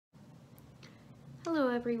Hello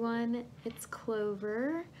everyone, it's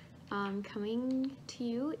Clover coming to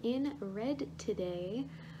you in red today.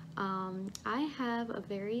 I have a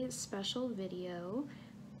very special video.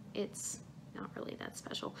 It's not really that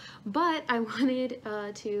special, but I wanted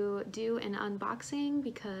to do an unboxing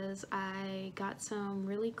because I got some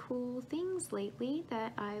really cool things lately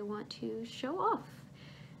that I want to show off.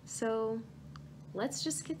 So let's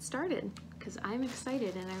just get started because I'm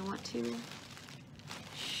excited and I want to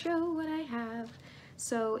show what I have.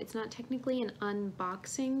 So it's not technically an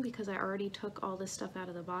unboxing because I already took all this stuff out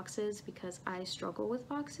of the boxes because I struggle with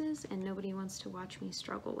boxes and nobody wants to watch me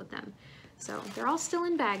struggle with them. So they're all still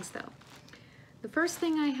in bags though. The first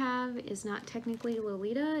thing I have is not technically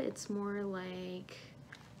Lolita, it's more like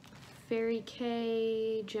Fairy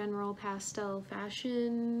K, general pastel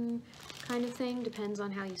fashion kind of thing, depends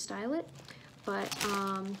on how you style it. But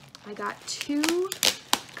I got two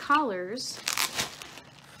collars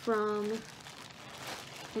from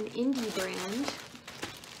an indie brand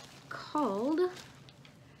called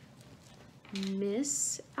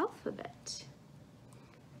Miss Alphabet.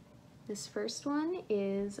 This first one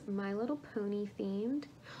is My Little Pony themed.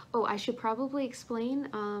 Oh, I should probably explain,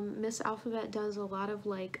 Miss Alphabet does a lot of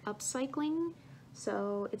like upcycling,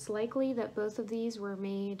 so it's likely that both of these were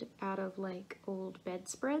made out of like old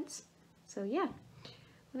bedspreads. So yeah,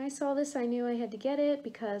 when I saw this I knew I had to get it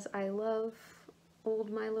because I love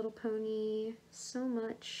old My Little Pony so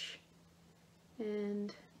much.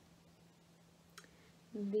 And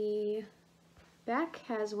the back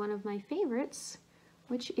has one of my favorites,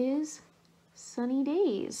 which is Sunny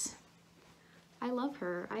Days. I love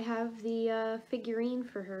her. I have the figurine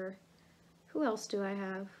for her. Who else do I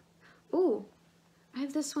have? Ooh, I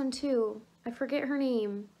have this one too. I forget her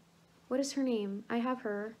name. What is her name? I have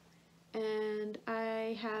her. And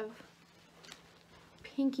I have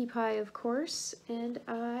Pinkie Pie, of course, and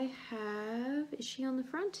I have, is she on the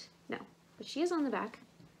front? No, but she is on the back.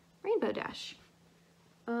 Rainbow Dash.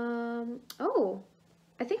 Oh,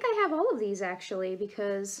 I think I have all of these actually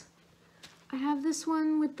because I have this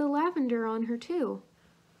one with the lavender on her too.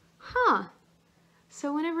 Huh.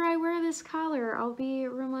 So whenever I wear this collar, I'll be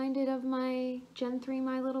reminded of my Gen 3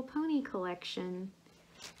 My Little Pony collection.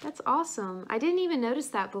 That's awesome. I didn't even notice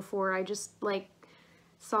that before. I just like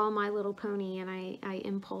saw My Little Pony and I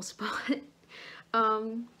impulse bought.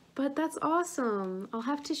 But that's awesome. I'll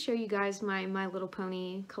have to show you guys my My Little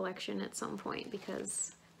Pony collection at some point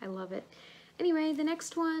because I love it. Anyway, the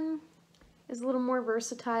next one is a little more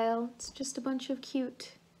versatile. It's just a bunch of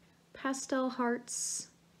cute pastel hearts.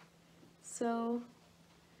 So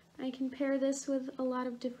I can pair this with a lot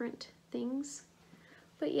of different things.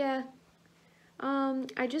 But yeah,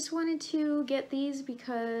 I just wanted to get these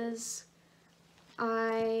because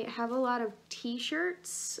I have a lot of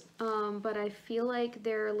t-shirts, but I feel like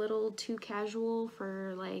they're a little too casual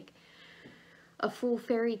for like a full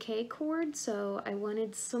Fairy K cord, so I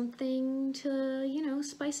wanted something to, you know,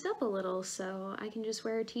 spice it up a little, so I can just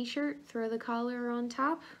wear a t-shirt, throw the collar on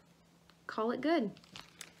top, call it good.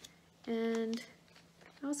 And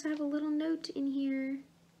I also have a little note in here.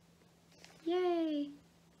 Yay!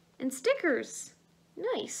 And stickers!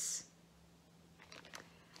 Nice!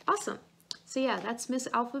 Awesome! So yeah, that's Miss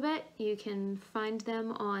Alphabet. You can find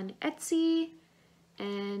them on Etsy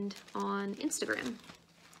and on Instagram.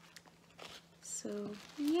 So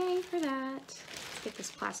yay for that. Let's get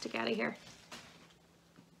this plastic out of here.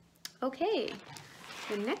 Okay,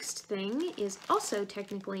 the next thing is also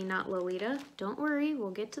technically not Lolita. Don't worry,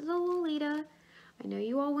 we'll get to the Lolita. I know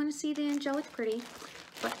you all want to see the Angelic Pretty,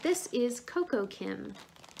 but this is Kokokim,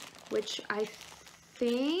 which I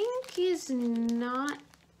think is not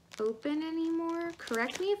open anymore.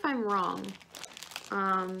 Correct me if I'm wrong,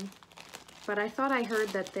 but I thought I heard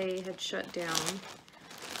that they had shut down.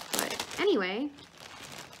 But anyway,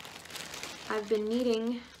 I've been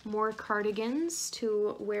needing more cardigans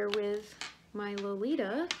to wear with my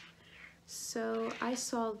Lolita, so I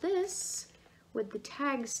saw this with the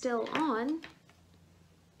tag still on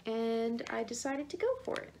and I decided to go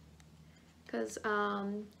for it because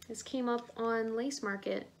this came up on Lace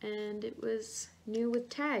Market and it was new with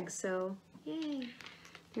tags, so yay.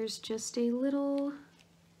 There's just a little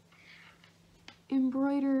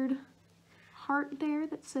embroidered heart there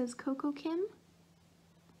that says Kokokim.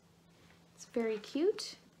 It's very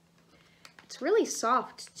cute. It's really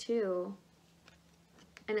soft too,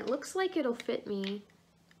 and it looks like it'll fit me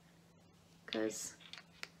because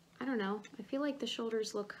I don't know, I feel like the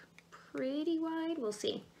shoulders look pretty wide. We'll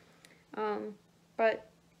see. But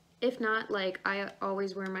if not, like, I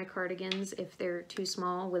always wear my cardigans if they're too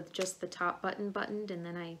small with just the top button buttoned, and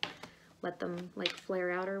then I let them like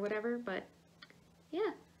flare out or whatever. But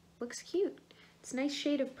yeah, looks cute. It's a nice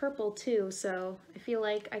shade of purple too, so I feel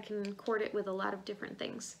like I can cord it with a lot of different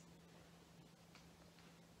things.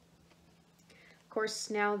 Of course,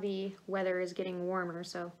 now the weather is getting warmer,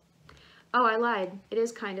 so... Oh, I lied. It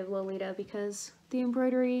is kind of Lolita because the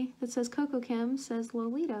embroidery that says Kokokim says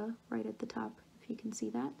Lolita right at the top, if you can see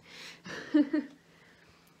that.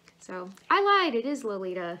 So, I lied. It is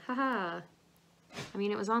Lolita. Haha. I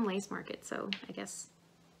mean, it was on Lace Market, so I guess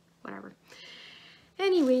whatever.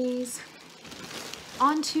 Anyways,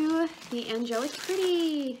 on to the Angelic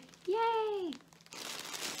Pretty. Yay!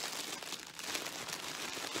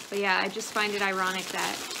 But yeah, I just find it ironic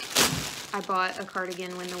that I bought a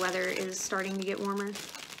cardigan when the weather is starting to get warmer.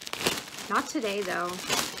 Not today though.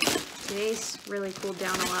 Today's really cooled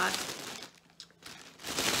down a lot.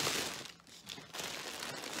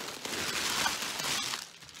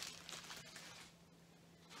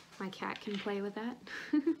 My cat can play with that.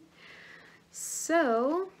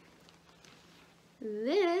 So,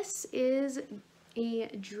 this is a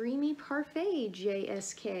Dreamy Parfait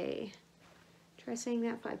JSK. Try saying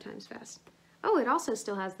that 5 times fast. Oh, it also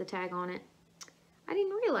still has the tag on it. I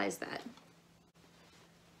didn't realize that.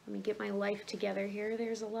 Let me get my life together here.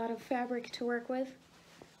 There's a lot of fabric to work with.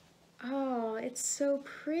 Oh, it's so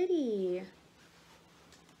pretty.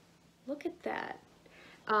 Look at that.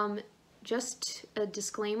 Just a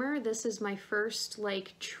disclaimer, this is my first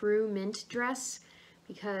like true mint dress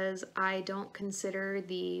because I don't consider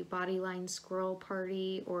the Bodyline Squirrel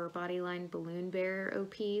Party or Bodyline Balloon Bear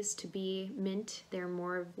OPs to be mint. They're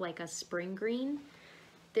more of like a spring green.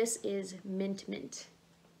 This is mint mint.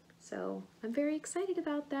 So I'm very excited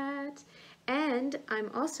about that. And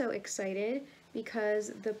I'm also excited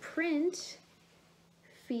because the print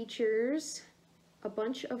features a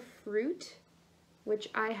bunch of fruit, which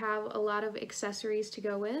I have a lot of accessories to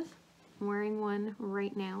go with. I'm wearing one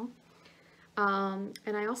right now.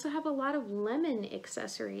 And I also have a lot of lemon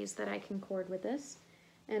accessories that I can cord with this.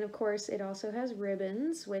 And of course it also has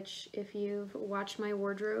ribbons, which if you've watched my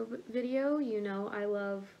wardrobe video, you know I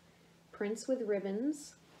love prints with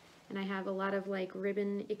ribbons. And I have a lot of like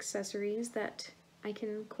ribbon accessories that I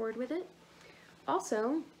can cord with it.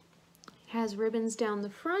 Also, it has ribbons down the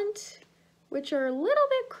front, which are a little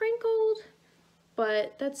bit crinkled,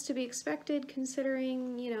 but that's to be expected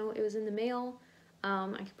considering, you know, it was in the mail.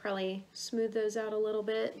 I could probably smooth those out a little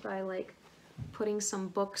bit by like putting some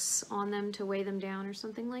books on them to weigh them down or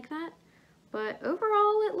something like that. But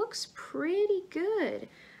overall, it looks pretty good.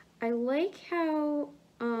 I like how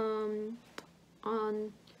on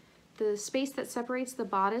the space that separates the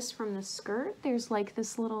bodice from the skirt, there's like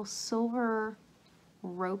this little silver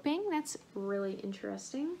roping. That's really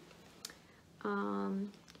interesting.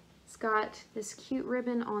 It's got this cute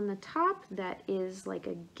ribbon on the top that is like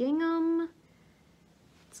a gingham.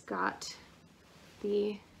 It's got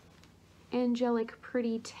the Angelic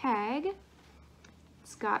Pretty tag.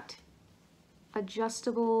 It's got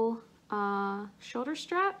adjustable shoulder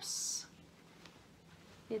straps.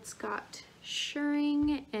 It's got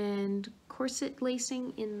shirring and corset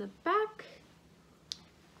lacing in the back.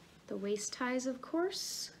 The waist ties, of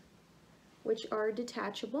course, which are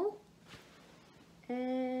detachable.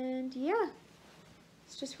 And yeah,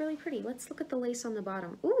 it's just really pretty. Let's look at the lace on the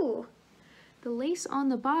bottom. Ooh, the lace on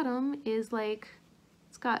the bottom is like,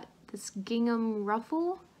 it's got this gingham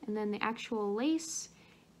ruffle, and then the actual lace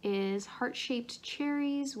is heart-shaped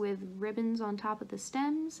cherries with ribbons on top of the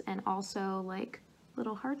stems, and also like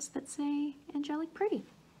little hearts that say Angelic Pretty.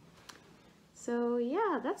 So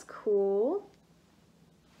yeah, that's cool.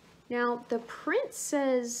 Now the print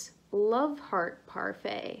says Love Heart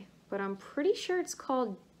Parfait, but I'm pretty sure it's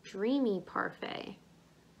called Dreamy Parfait.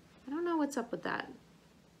 I don't know what's up with that.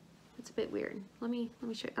 It's a bit weird. Let me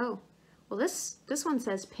show you. Oh, well this one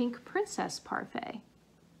says Pink Princess Parfait.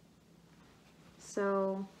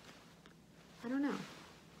 So I don't know.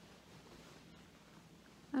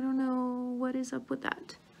 I don't know what is up with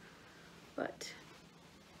that. But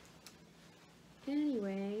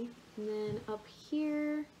anyway, and then up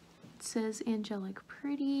here it says Angelic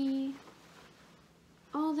Pretty.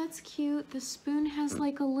 Oh, that's cute. The spoon has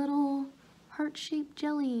like a little heart-shaped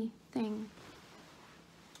jelly thing.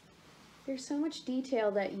 There's so much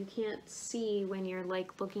detail that you can't see when you're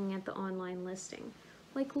like looking at the online listing.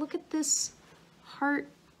 Like, look at this heart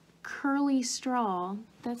curly straw.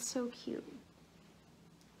 That's so cute.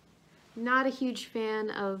 Not a huge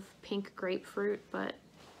fan of pink grapefruit, but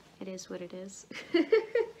it is what it is.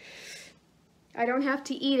 I don't have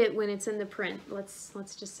to eat it when it's in the print.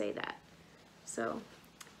 Let's just say that. So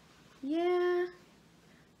yeah,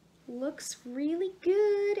 looks really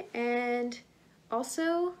good. And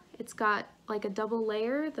also it's got like a double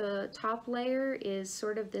layer. The top layer is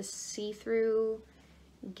sort of this see-through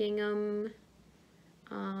gingham.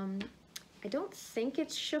 I don't think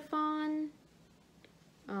it's chiffon.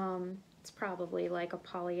 It's probably like a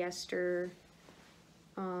polyester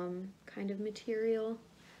kind of material.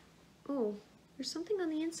 Oh, there's something on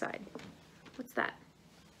the inside. What's that?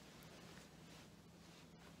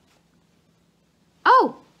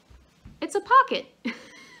 Oh, it's a pocket.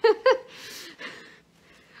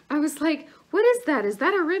 I was like, what is that? Is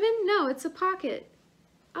that a ribbon? No, it's a pocket.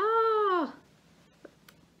 Oh,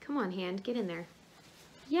 come on, hand, get in there.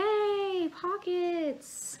 Yay,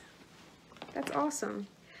 pockets. That's awesome.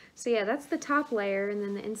 So yeah, that's the top layer, and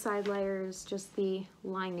then the inside layer is just the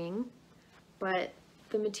lining. But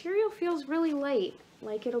the material feels really light,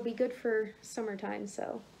 like it'll be good for summertime,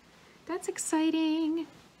 so that's exciting.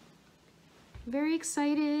 Very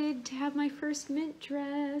excited to have my first mint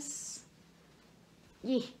dress.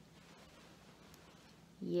 Yay.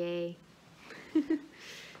 Yay.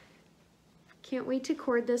 Can't wait to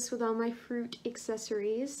cord this with all my fruit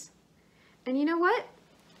accessories. And you know what?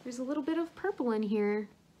 There's a little bit of purple in here,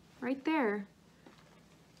 right there.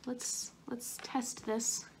 Let's test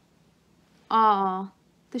this. Aw,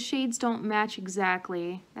 the shades don't match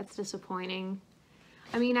exactly. That's disappointing.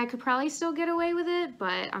 I mean, I could probably still get away with it,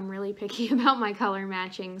 but I'm really picky about my color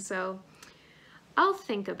matching, so I'll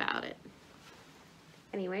think about it.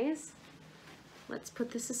 Anyways, let's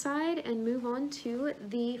put this aside and move on to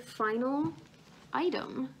the final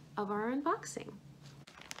item of our unboxing.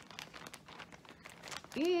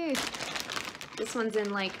 Ew. This one's in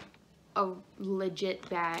like a legit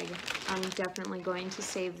bag. I'm definitely going to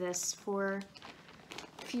save this for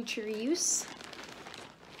future use.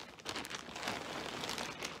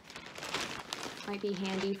 Might be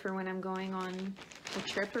handy for when I'm going on a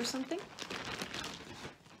trip or something.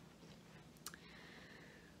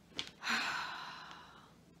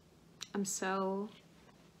 I'm so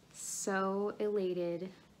elated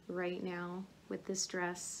right now with this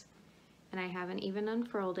dress, and I haven't even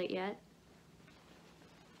unfurled it yet.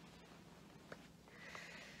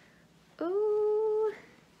 Oh,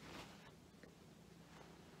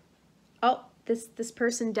 this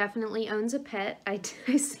person definitely owns a pet. I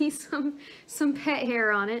see some pet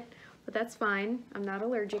hair on it, but that's fine. I'm not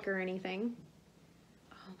allergic or anything.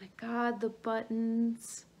 Oh my God, the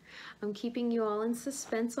buttons. I'm keeping you all in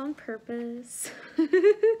suspense on purpose.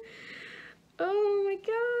 Oh my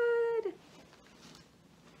God.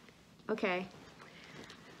 Okay,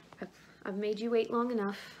 I've made you wait long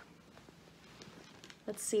enough.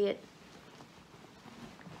 Let's see it.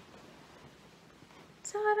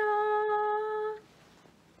 Ta-da!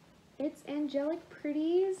 It's Angelic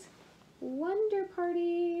Pretty's Wonder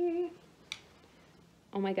Party.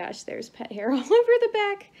 Oh my gosh, there's pet hair all over the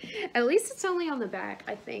back. At least it's only on the back,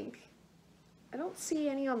 I think. I don't see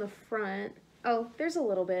any on the front. Oh, there's a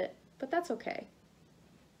little bit, but that's okay.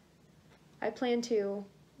 I plan to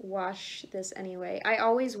wash this anyway. I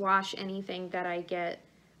always wash anything that I get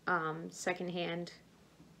secondhand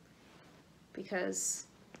because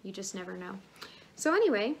you just never know. So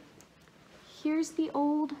anyway, here's the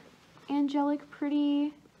old Angelic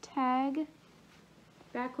Pretty tag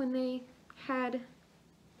back when they had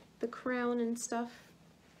the crown and stuff.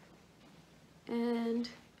 And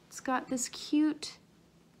it's got this cute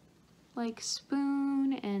like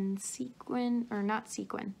spoon and sequin, or not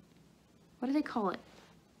sequin. What do they call it?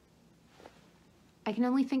 I can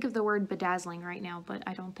only think of the word bedazzling right now, but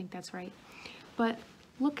I don't think that's right. But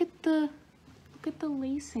look at the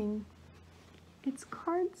lacing. It's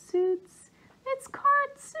card suits. It's card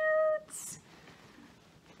suits.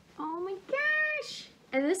 Oh my gosh.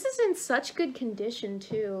 And this is in such good condition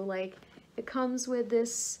too. Like, it comes with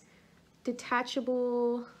this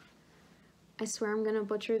detachable, I swear I'm gonna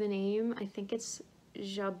butcher the name. I think it's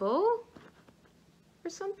jabot or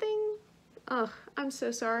something. Ugh, I'm so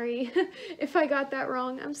sorry. If I got that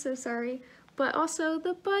wrong, I'm so sorry. But also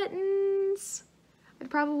the buttons. I'd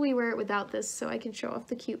probably wear it without this so I can show off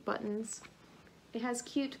the cute buttons. It has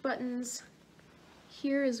cute buttons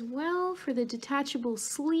here as well for the detachable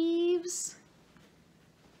sleeves.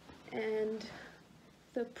 And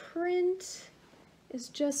the print is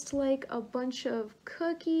just like a bunch of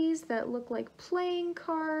cookies that look like playing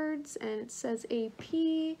cards, and it says AP,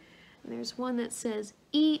 and there's one that says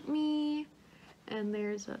Eat Me, and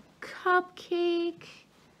there's a cupcake.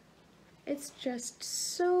 It's just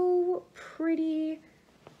so pretty.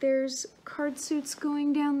 There's card suits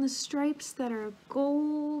going down the stripes that are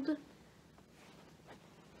gold.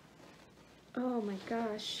 Oh my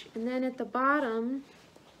gosh. And then at the bottom,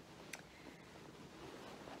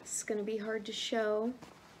 this is gonna be hard to show,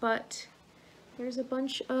 but there's a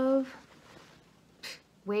bunch of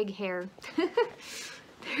wig hair.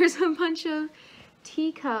 There's a bunch of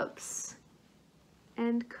teacups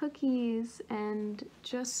and cookies and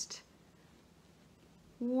just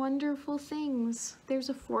wonderful things. There's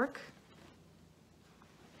a fork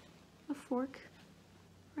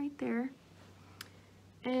right there.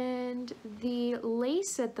 And the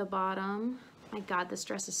lace at the bottom, my God, this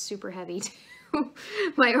dress is super heavy too.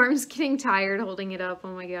 My arm's getting tired holding it up.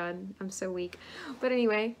 Oh my God, I'm so weak. But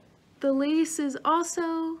anyway, the lace is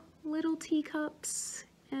also little teacups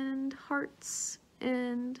and hearts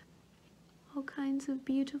and all kinds of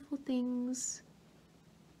beautiful things.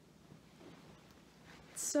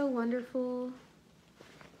 It's so wonderful.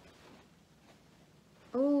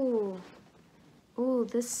 Oh,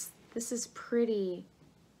 this is pretty.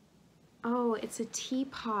 Oh, it's a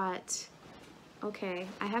teapot. Okay,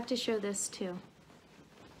 I have to show this too.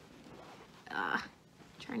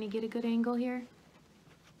 Trying to get a good angle here.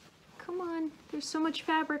 Come on, there's so much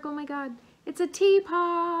fabric, oh my God. It's a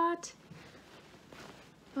teapot.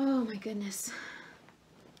 Oh my goodness.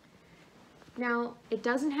 Now, it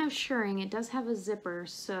doesn't have shirring, it does have a zipper,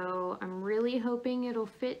 so I'm really hoping it'll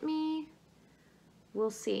fit me.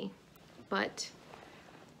 We'll see. But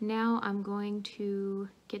now I'm going to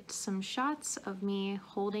get some shots of me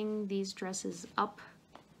holding these dresses up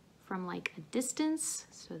from like a distance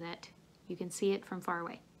so that you can see it from far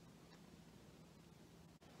away.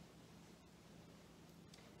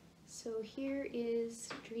 So here is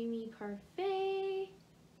Dreamy Parfait,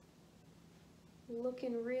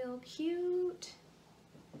 looking real cute.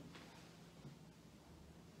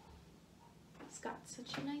 It's got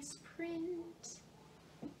such a nice print.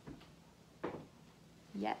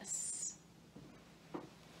 Yes.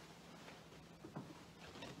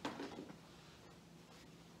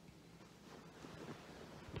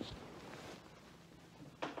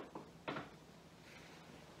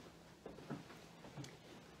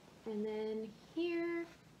 And then here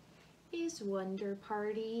is Wonder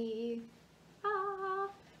Party.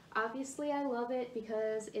 Obviously I love it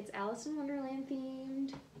because it's Alice in Wonderland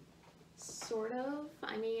themed, sort of.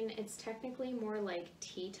 I mean, it's technically more like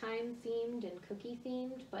tea time themed and cookie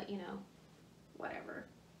themed, but you know, whatever.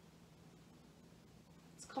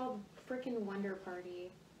 It's called frickin' Wonder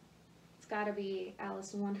Party. It's gotta be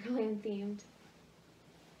Alice in Wonderland themed.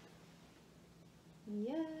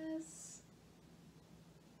 Yes.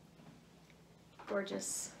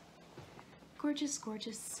 Gorgeous. Gorgeous,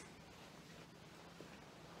 gorgeous.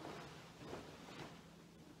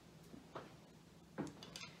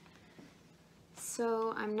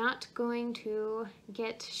 So I'm not going to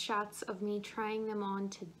get shots of me trying them on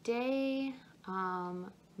today,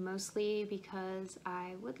 mostly because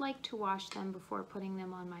I would like to wash them before putting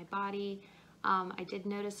them on my body. I did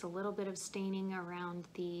notice a little bit of staining around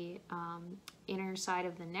the inner side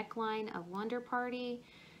of the neckline of Wonder Party,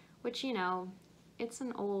 which, you know, it's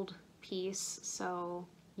an old piece, so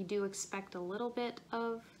you do expect a little bit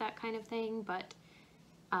of that kind of thing, but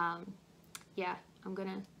yeah, I'm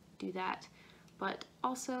gonna do that. But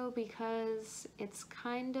also because it's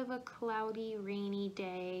kind of a cloudy, rainy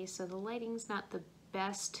day, so the lighting's not the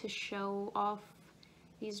best to show off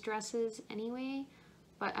these dresses anyway,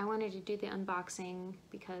 but I wanted to do the unboxing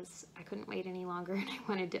because I couldn't wait any longer and I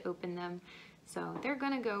wanted to open them. So they're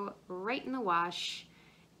gonna go right in the wash,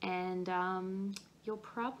 and you'll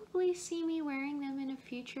probably see me wearing them in a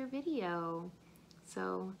future video.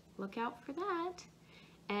 So look out for that.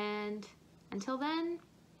 And until then,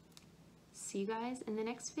 see you guys in the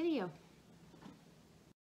next video.